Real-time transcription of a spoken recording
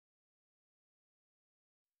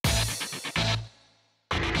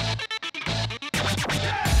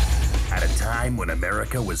time when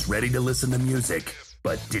America was ready to listen to music,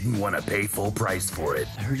 but didn't want to pay full price for it.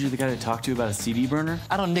 I heard you're the guy to talk to about a CD burner?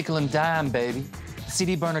 I don't nickel and dime, baby. The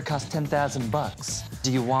CD burner costs 10,000 bucks.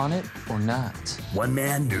 Do you want it or not? One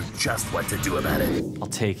man knew just what to do about it. I'll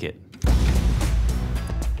take it.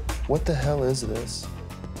 What the hell is this?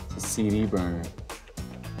 It's a CD burner.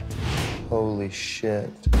 Holy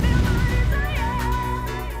shit.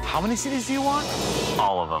 How many CDs do you want?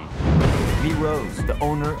 All of them. Meet Rose, the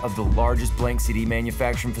owner of the largest blank CD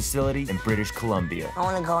manufacturing facility in British Columbia. I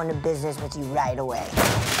want to go into business with you right away.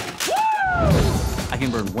 I can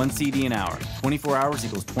burn 1 CD an hour. 24 hours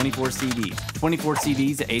equals 24 CDs. 24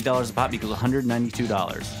 CDs at $8 a pop equals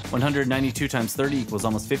 $192. 192 times 30 equals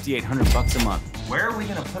almost $5,800 a month. Where are we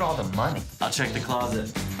gonna put all the money? I'll check the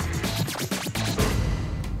closet.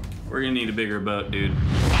 We're gonna need a bigger boat, dude.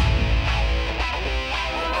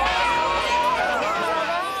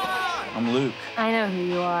 I'm Luke. I know who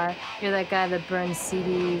you are. You're that guy that burns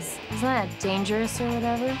CDs. Isn't that dangerous or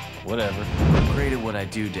whatever? Whatever. I'm great at what I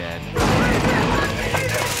do, Dad.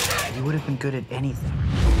 You would have been good at anything.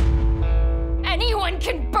 Anyone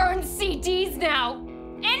can burn CDs now!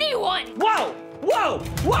 Anyone! Whoa! Whoa!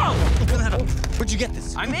 Whoa! Where'd you get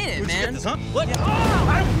this? I made it, man. This, huh? What? Oh,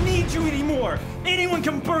 I don't need you anymore. Anyone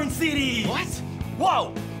can burn CDs. What?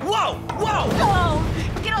 Whoa! Whoa! Whoa!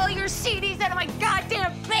 Oh, get all your CDs out of my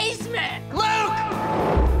goddamn basement! Luke!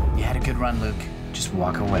 You had a good run, Luke. Just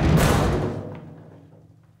walk away.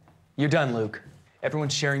 You're done, Luke.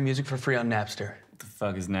 Everyone's sharing music for free on Napster. What the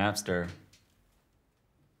fuck is Napster?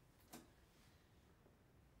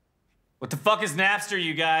 What the fuck is Napster,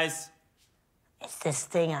 you guys? It's this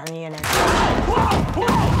thing on the internet.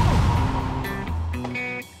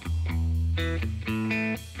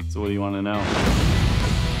 So what do you want to know?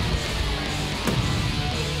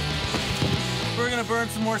 We're gonna burn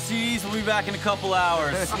some more CDs. We'll be back in a couple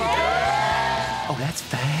hours. Oh, that's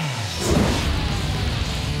fast.